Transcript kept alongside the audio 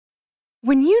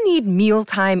When you need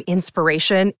mealtime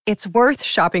inspiration, it's worth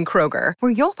shopping Kroger,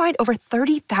 where you'll find over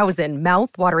 30,000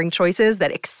 mouth-watering choices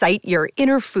that excite your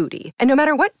inner foodie. And no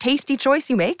matter what tasty choice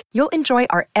you make, you'll enjoy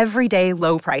our everyday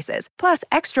low prices, plus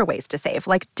extra ways to save,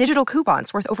 like digital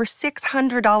coupons worth over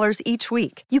 $600 each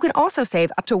week. You can also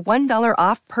save up to $1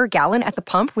 off per gallon at the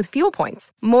pump with fuel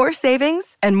points. More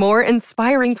savings and more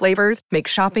inspiring flavors make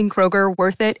shopping Kroger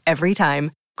worth it every time.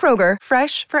 Kroger,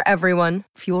 fresh for everyone.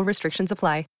 Fuel restrictions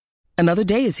apply. Another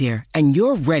day is here, and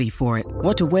you're ready for it.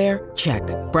 What to wear? Check.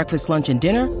 Breakfast, lunch, and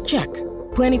dinner? Check.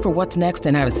 Planning for what's next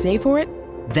and how to save for it?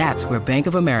 That's where Bank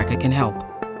of America can help.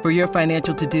 For your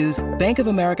financial to-dos, Bank of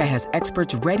America has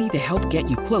experts ready to help get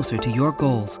you closer to your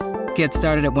goals. Get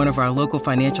started at one of our local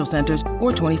financial centers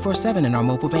or 24/7 in our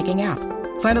mobile banking app.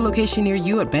 Find a location near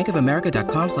you at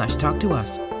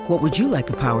bankofamerica.com/talktous. What would you like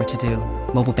the power to do?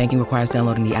 Mobile banking requires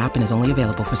downloading the app and is only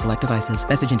available for select devices.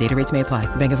 Message and data rates may apply.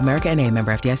 Bank of America N.A.,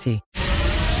 member FDIC.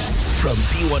 From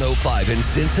B105 in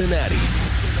Cincinnati,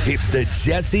 it's the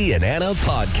Jesse and Anna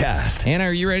podcast. Anna,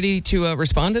 are you ready to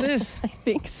respond to this? I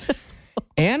think so.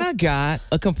 Anna got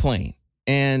a complaint.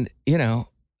 And, you know,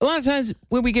 a lot of times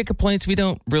when we get complaints, we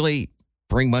don't really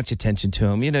bring much attention to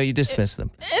them. You know, you dismiss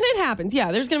them. And it happens.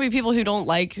 Yeah, there's going to be people who don't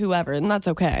like whoever, and that's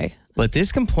okay. But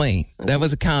this complaint, that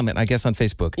was a comment, I guess, on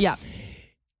Facebook. Yeah.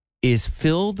 Is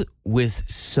filled with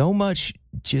so much,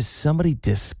 just somebody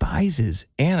despises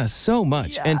Anna so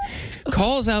much and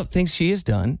calls out things she has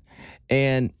done,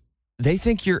 and they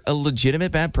think you're a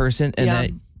legitimate bad person and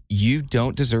that you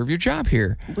don't deserve your job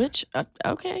here. Which,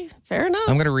 okay, fair enough.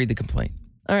 I'm going to read the complaint.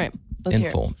 All right, let's hear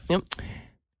it. Full. Yep.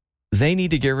 They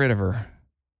need to get rid of her.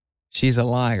 She's a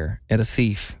liar and a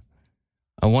thief.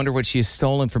 I wonder what she has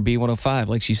stolen from B105,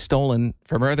 like she's stolen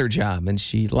from her other job, and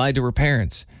she lied to her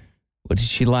parents. What did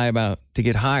she lie about to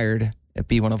get hired at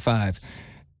B105?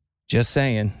 Just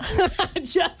saying.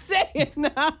 Just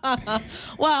saying.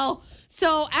 Well,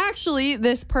 so actually,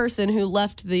 this person who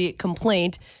left the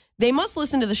complaint, they must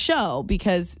listen to the show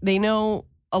because they know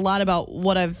a lot about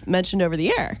what I've mentioned over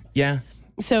the air. Yeah.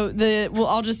 So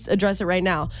I'll just address it right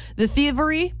now. The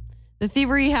thievery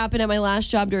happened at my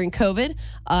last job during COVID.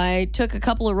 I took a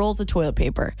couple of rolls of toilet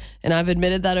paper, and I've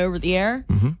admitted that over the air.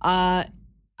 Mm-hmm.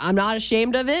 I'm not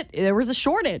ashamed of it. There was a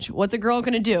shortage. What's a girl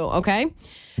going to do? Okay.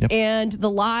 Yep. And the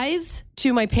lies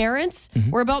to my parents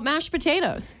were about mashed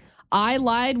potatoes. I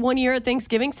lied one year at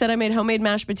Thanksgiving, said I made homemade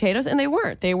mashed potatoes, and they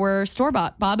weren't. They were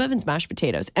store-bought Bob Evans mashed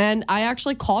potatoes. And I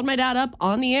actually called my dad up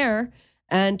on the air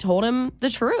and told him the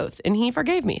truth, and he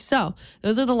forgave me. So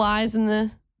those are the lies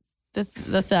and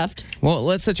the theft. Well,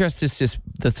 let's address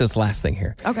this last thing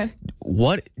here. Okay.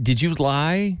 What did you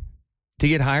lie to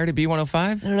get hired at B105?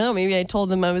 I don't know. Maybe I told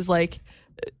them I was like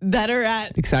better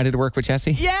at. Excited to work with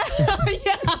Jesse? Yeah,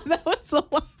 that was the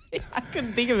lie. I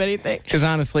couldn't think of anything. Because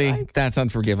honestly, that's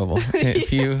unforgivable.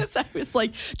 If yes, I was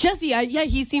like, Jesse,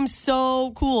 he seems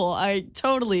so cool. I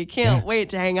totally can't wait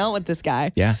to hang out with this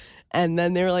guy. Yeah. And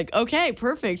then they were like, okay,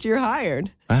 perfect. You're hired.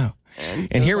 Wow.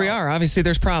 And here we are. Obviously,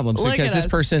 there's problems Look because this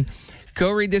person, go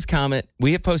read this comment.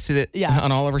 We have posted it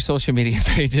on all of our social media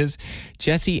pages.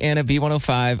 Jesse Anna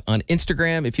B105 on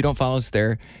Instagram. If you don't follow us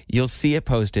there, you'll see it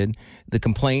posted. The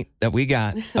complaint that we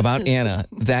got about Anna,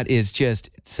 that is just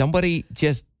somebody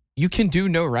you can do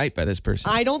no right by this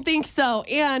person. I don't think so.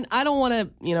 And I don't want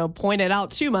to, point it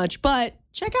out too much, but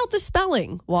check out the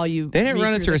spelling while you They didn't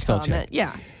run it through a spell check.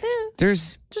 Yeah.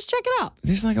 Just check it out.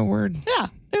 There's like a word. Yeah.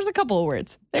 There's a couple of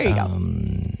words. There you go.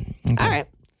 Okay. All right.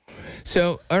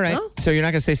 So, all right. Oh. So you're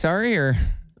not going to say sorry or?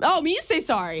 Oh, me say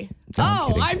sorry.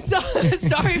 No, I'm so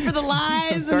sorry for the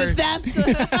lies and the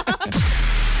theft.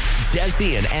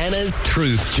 Jesse and Anna's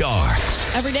Truth Jar.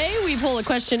 Every day we pull a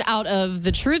question out of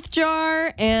the Truth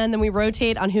Jar, and then we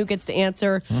rotate on who gets to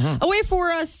answer. A way for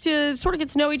us to sort of get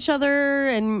to know each other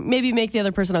and maybe make the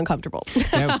other person uncomfortable.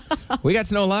 Yeah, we got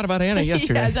to know a lot about Anna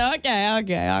yesterday. Yes, okay,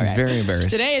 all right. She's very embarrassed.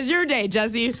 Today is your day,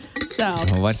 Jesse. So,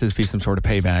 well, watch this be some sort of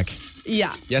payback.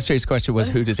 Yeah. Yesterday's question was,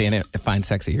 who does Anna find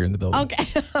sexy here in the building? Okay.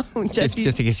 Jesse,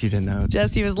 just in case you didn't know.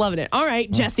 Jesse was loving it. All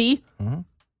right, Jesse.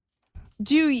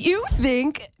 Do you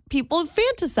think people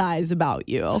fantasize about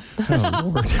you? Oh,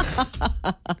 Lord.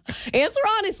 Answer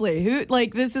honestly.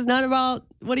 This is not about,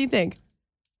 what do you think?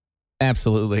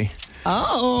 Absolutely.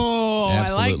 Oh,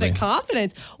 Absolutely. I like the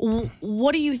confidence.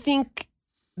 What do you think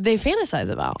they fantasize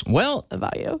about? Well,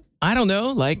 about you? I don't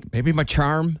know. Like maybe my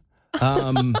charm.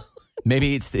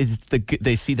 Maybe it's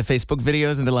they see the Facebook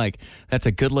videos and they're like, that's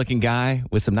a good looking guy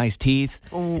with some nice teeth.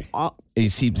 He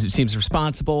seems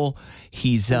responsible.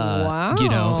 He's wow.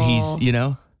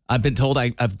 I've been told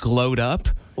I've glowed up,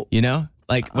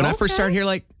 like when I first started here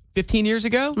like 15 years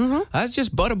ago, I was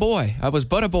just but a boy. I was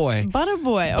but a boy. But a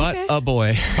boy. Okay. But a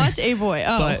boy. But a boy.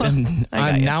 Oh. But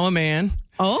I'm now a man.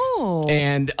 Oh.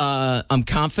 And I'm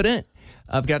confident.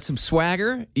 I've got some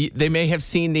swagger. They may have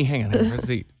seen the, hang on, where's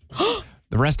the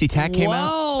Rusty Tack came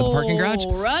out of the parking garage.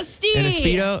 Rusty. And a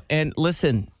Speedo. And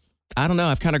listen, I don't know.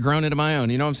 I've kind of grown into my own.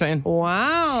 You know what I'm saying?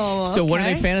 Wow. So what do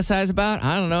they okay. fantasize about?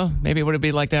 I don't know. Maybe what it'd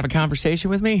be like to have a conversation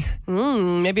with me?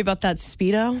 Maybe about that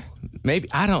Speedo. Maybe.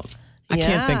 I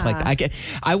can't think like that.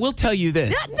 I will tell you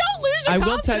this. Yeah, don't lose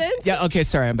your confidence. Yeah, okay,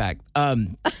 sorry, I'm back. Let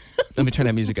me turn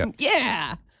that music up.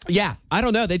 Yeah. Yeah, I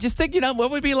don't know. They just think,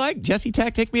 what would it be like? Jesse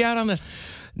Tack take me out on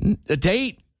a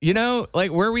date,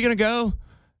 like where are we going to go?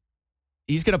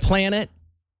 He's going to plan it.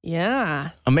 Yeah.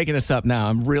 I'm making this up now.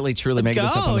 I'm really, truly making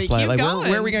this up on the fly. Like,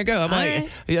 where are we going to go? I'm like,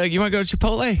 you want to go to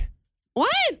Chipotle?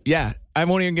 What? Yeah. I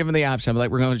won't even give him the option. I'm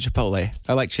like, we're going to Chipotle.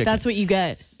 I like chicken. That's what you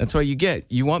get. That's what you get.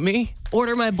 You want me?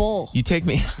 Order my bowl. You take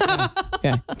me.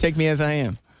 Yeah, take me as I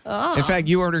am. Oh. In fact,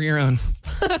 you order your own.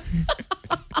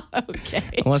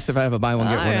 Okay. Unless if I have a buy one,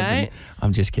 get one. Right.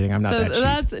 I'm just kidding. I'm not that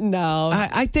cheap.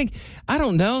 I think, I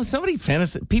don't know. Somebody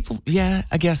people, yeah,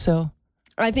 I guess so.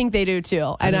 I think they do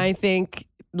too. And I think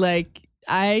they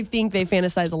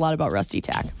fantasize a lot about Rusty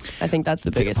Tack. I think that's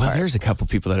the biggest part. There's a couple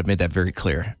people that have made that very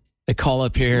clear. They call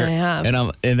up here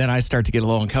and then I start to get a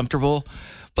little uncomfortable.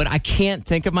 But I can't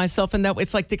think of myself in that way.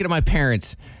 It's like thinking of my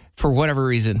parents for whatever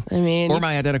reason. Or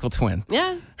my identical twin.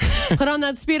 Yeah. Put on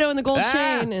that Speedo and the gold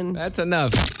chain. And that's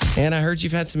enough. And I heard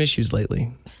you've had some issues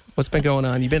lately. What's been going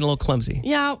on? You've been a little clumsy.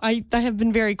 Yeah, I have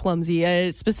been very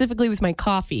clumsy, specifically with my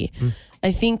coffee.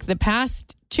 I think the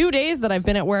past 2 days that I've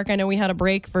been at work, I know we had a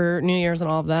break for New Year's and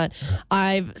all of that,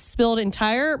 I've spilled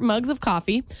entire mugs of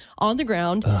coffee on the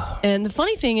ground. And the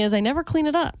funny thing is I never clean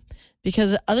it up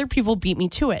because other people beat me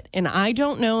to it. And I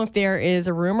don't know if there is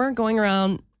a rumor going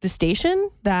around the station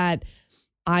that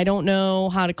I don't know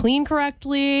how to clean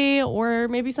correctly or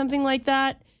maybe something like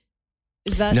that.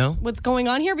 Is that what's going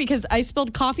on here? Because I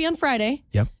spilled coffee on Friday.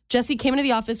 Yep. Jesse came into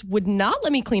the office, would not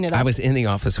let me clean it up. I was in the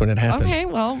office when it happened. Okay,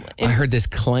 well. I heard this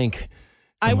clank.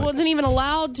 I wasn't even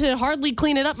allowed to hardly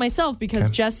clean it up myself because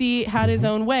Jesse had his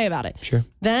own way about it. Sure.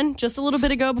 Then, just a little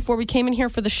bit ago, before we came in here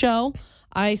for the show,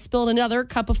 I spilled another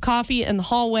cup of coffee in the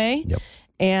hallway. Yep.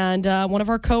 And one of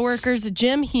our coworkers,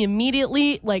 Jim, he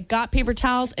immediately got paper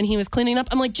towels and he was cleaning up.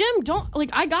 I'm like, Jim, don't,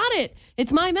 I got it.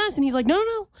 It's my mess. And he's like, no.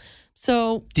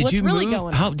 So what's really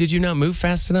going on? Did you not move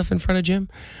fast enough in front of Jim?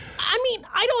 I mean,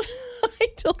 I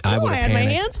don't know. I had my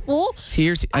hands full.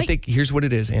 See, I think here's what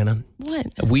it is, Anna. What?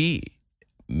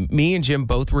 Me and Jim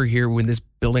both were here when this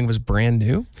building was brand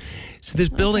new. So this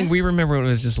building, we remember when it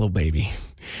was just a little baby.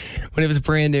 When it was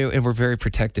brand new, and we're very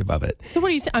protective of it. So what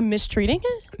do you say? I'm mistreating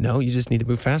it? No, you just need to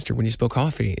move faster when you spill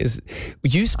coffee.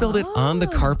 You spilled it on the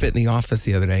carpet in the office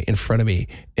the other day in front of me,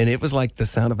 and it was like the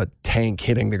sound of a tank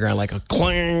hitting the ground, like a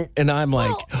clang, and I'm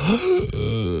like...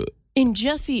 And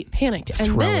Jesse panicked.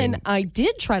 Then I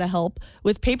did try to help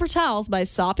with paper towels by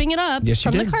sopping it up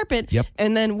from the carpet. Yep.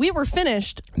 And then we were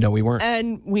finished. No, we weren't.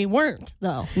 And we weren't,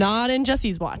 though. Not in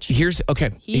Jesse's watch. Here's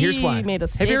why. Made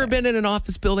us Have you ever been in an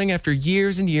office building after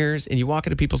years and years and you walk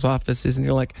into people's offices and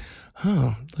you're like,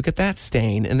 oh, look at that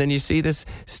stain. And then you see this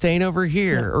stain over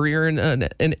here, or you're in a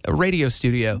radio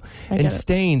studio and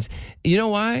stains. You know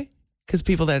why? Because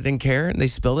people that didn't care and they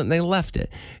spilled it and they left it.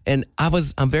 And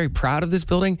I'm very proud of this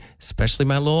building, especially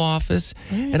my little office.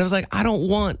 And I was like, I don't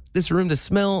want this room to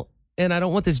smell and I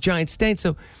don't want this giant stain.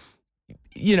 So,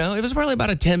 it was probably about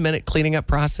a 10-minute cleaning up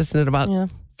process. And then about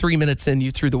 3 minutes in,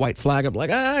 you threw the white flag up like,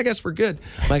 I guess we're good.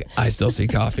 Like, I still see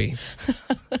coffee.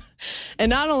 And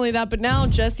not only that, but now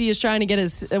Jesse is trying to get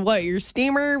his, your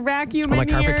steamer vacuum in my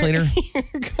carpet here. cleaner?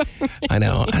 I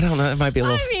know. I don't know. It might be a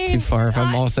little too far if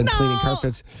I'm all of a sudden cleaning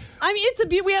carpets. I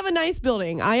mean, we have a nice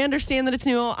building. I understand that it's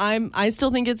new. I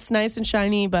still think it's nice and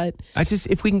shiny, but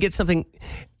if we can get something,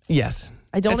 yes.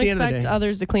 I don't expect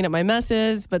others to clean up my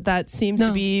messes, but that seems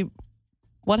to be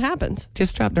what happens.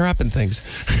 Just stop dropping things.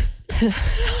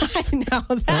 I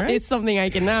know that is something I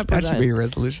cannot prevent. That should be your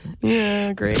resolution.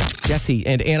 Yeah, great. Jesse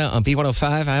and Anna on B105.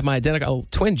 I have my identical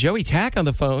twin Joey Tack on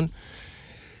the phone.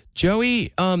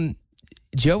 Joey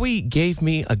gave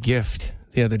me a gift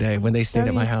the other day when they stayed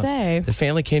at my house. The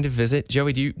family came to visit.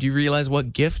 Joey, do you realize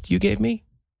what gift you gave me?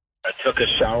 I took a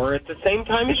shower at the same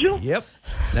time as you. Yep,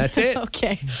 that's it.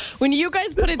 Okay, when you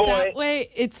guys put it that way,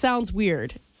 it sounds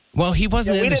weird. Well, he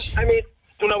wasn't in the.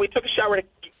 We took a shower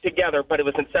together, but it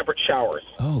was in separate showers.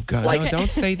 Oh God! No, don't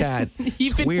say that.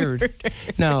 It's weird.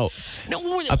 No,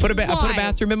 I put a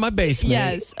bathroom in my basement.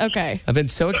 Yes. Okay. I've been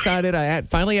so excited. I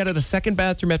finally added a second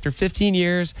bathroom after 15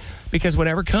 years because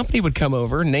whenever company would come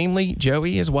over, namely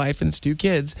Joey, his wife, and his 2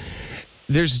 kids,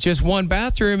 there's just one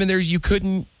bathroom and you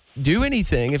couldn't do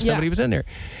anything if somebody was in there.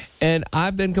 And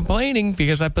I've been complaining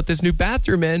because I put this new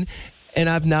bathroom in and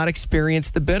I've not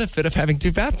experienced the benefit of having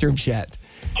 2 bathrooms yet.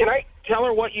 Can I tell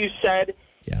her what you said?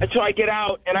 Yeah. Until I get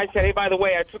out, and I said, hey, by the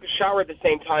way, I took a shower at the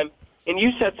same time, and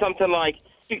you said something like,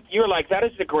 you were like, that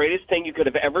is the greatest thing you could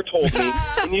have ever told me.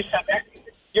 And you said that,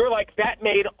 you were like, that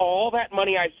made all that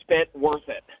money I spent worth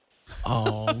it.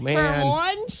 Oh, man. For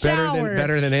one shower.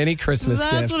 Better than any Christmas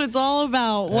gift. That's what it's all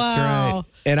about. That's Wow. right.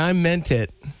 And I meant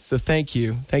it. So thank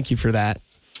you. Thank you for that.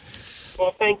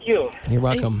 Well, thank you. You're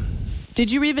welcome.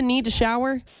 Did you even need to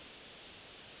shower?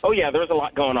 Oh, yeah, there was a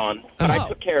lot going on, but I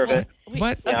took care of it.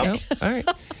 What? Yeah. Okay. All right.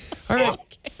 All right.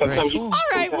 Sometimes All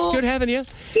right. Well, It's good having you.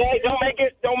 Yeah,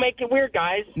 don't make it weird,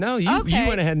 guys. No, you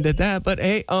went ahead and did that. But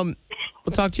hey, we'll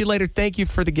talk to you later. Thank you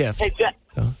for the gift. Hey,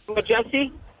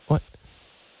 Jesse? What?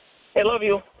 I love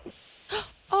you.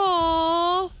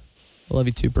 oh, I love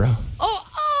you too, bro.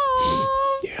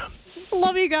 oh, Yeah.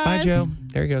 love you guys. Bye, Joe.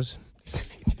 There he goes.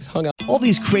 Just hung up. All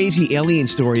these crazy alien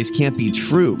stories can't be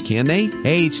true, can they?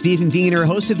 Hey, it's Stephen Diener,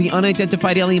 host of the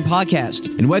Unidentified Alien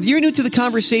Podcast. And whether you're new to the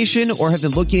conversation or have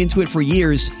been looking into it for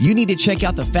years, you need to check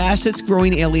out the fastest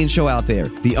growing alien show out there,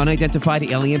 the Unidentified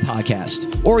Alien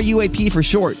Podcast, or UAP for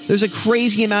short. There's a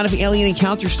crazy amount of alien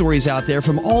encounter stories out there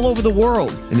from all over the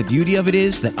world. And the beauty of it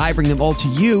is that I bring them all to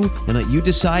you and let you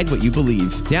decide what you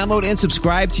believe. Download and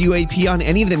subscribe to UAP on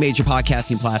any of the major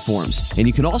podcasting platforms. And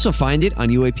you can also find it on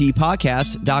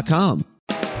UAPpodcast.com.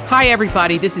 Hi,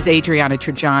 everybody. This is Adriana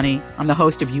Trajani. I'm the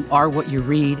host of You Are What You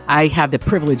Read. I have the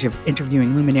privilege of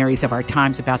interviewing luminaries of our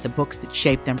times about the books that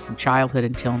shaped them from childhood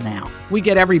until now. We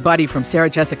get everybody from Sarah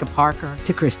Jessica Parker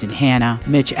to Kristen Hanna,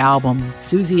 Mitch Albom,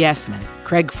 Susie Essman,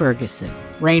 Craig Ferguson,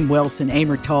 Rainn Wilson,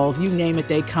 Amor Tolls, you name it,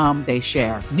 they come, they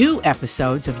share. New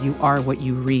episodes of You Are What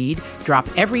You Read drop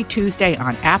every Tuesday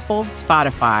on Apple,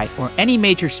 Spotify, or any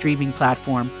major streaming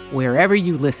platform wherever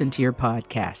you listen to your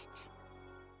podcasts.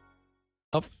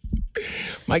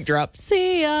 Mic drop.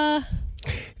 See ya.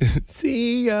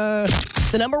 See ya.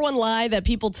 The number one lie that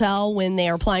people tell when they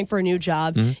are applying for a new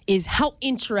job is how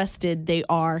interested they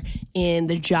are in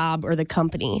the job or the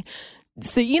company.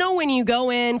 So, you know, when you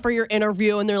go in for your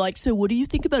interview and they're like, so what do you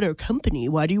think about our company?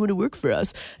 Why do you want to work for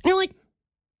us? And you're like,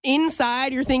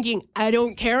 inside, you're thinking, I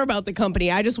don't care about the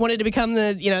company. I just wanted to become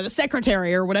the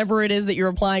secretary or whatever it is that you're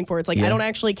applying for. It's like, I don't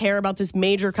actually care about this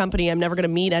major company. I'm never going to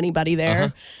meet anybody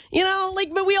there. You know,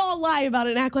 like, but we all lie about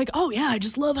it and act like, oh, yeah, I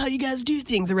just love how you guys do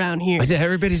things around here. I said,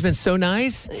 everybody's been so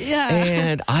nice. Yeah.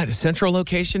 And the central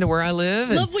location to where I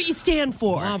live. Love what you stand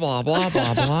for. Blah, blah, blah,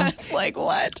 blah, blah. It's like,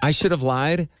 what? I should have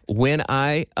lied when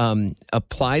I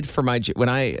applied for when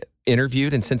I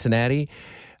interviewed in Cincinnati.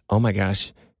 Oh, my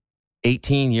gosh.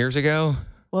 18 years ago.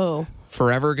 Whoa.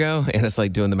 Forever ago. And it's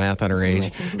like doing the math on her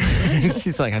age.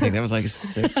 She's like, I think that was like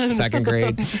second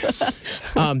grade.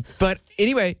 But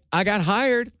anyway, I got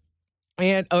hired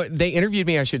and they interviewed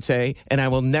me, I should say. And I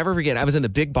will never forget. I was in the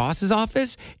big boss's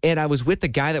office and I was with the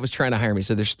guy that was trying to hire me.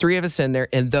 So there's 3 of us in there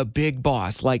and the big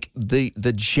boss, like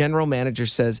the general manager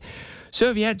says, so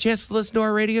have you had a chance to listen to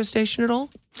our radio station at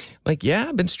all? I'm like, yeah,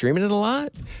 I've been streaming it a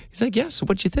lot. He's like, yeah, so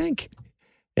what'd you think?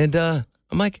 And I'm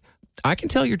like, I can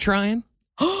tell you're trying.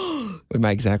 With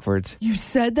my exact words. You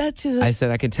said that to them? I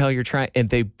said, I can tell you're trying. And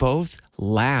they both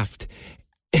laughed.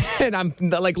 And I'm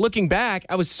like looking back,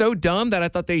 I was so dumb that I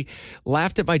thought they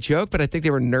laughed at my joke, but I think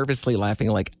they were nervously laughing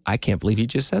like, I can't believe you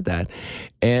just said that.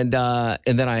 And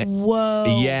then I...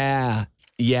 Whoa. Yeah.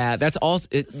 Yeah, that's all.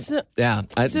 So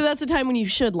that's a time when you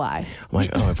should lie. I'm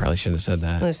like, I probably shouldn't have said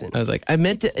that. Listen. I was like, I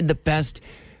meant it in the best.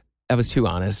 I was too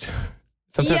honest.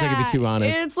 Sometimes I can be too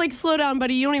honest. It's like, slow down,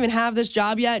 buddy. You don't even have this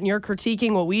job yet, and you're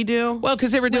critiquing what we do. Well,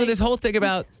 because they were doing this whole thing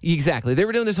about, exactly. They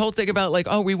were doing this whole thing about like,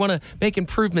 oh, we want to make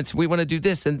improvements. We want to do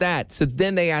this and that. So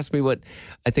then they asked me what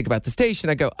I think about the station.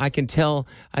 I go, I can tell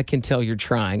you're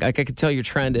trying. Like, I can tell you're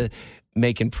trying to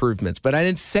make improvements. But I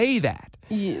didn't say that.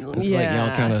 It's like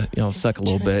y'all kind of, y'all suck a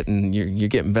little bit and you're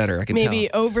getting better. I can tell. Maybe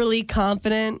overly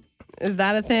confident. Is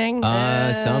that a thing?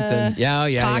 Something.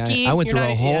 Yeah. Cocky. I went through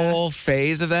a whole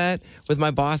phase of that with my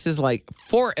bosses like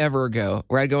forever ago,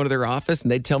 where I'd go into their office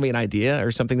and they'd tell me an idea or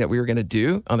something that we were going to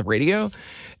do on the radio.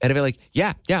 And I'd be like,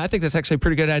 yeah, I think that's actually a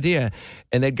pretty good idea.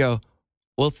 And they'd go,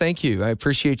 well, thank you. I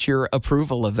appreciate your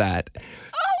approval of that.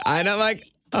 And I'm like,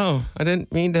 oh, I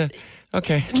didn't mean to.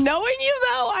 Okay. Knowing you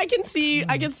though, I can see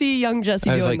young Jesse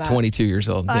doing that. I was like 22 years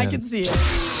old. I can see it.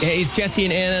 Hey, it's Jesse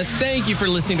and Anna. Thank you for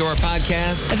listening to our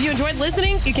podcast. If you enjoyed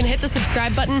listening, you can hit the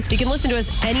subscribe button. You can listen to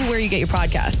us anywhere you get your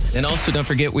podcasts. And also, don't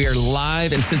forget, we are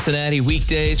live in Cincinnati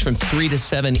weekdays from 3 to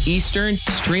 7 Eastern.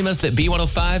 Stream us at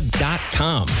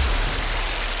B105.com.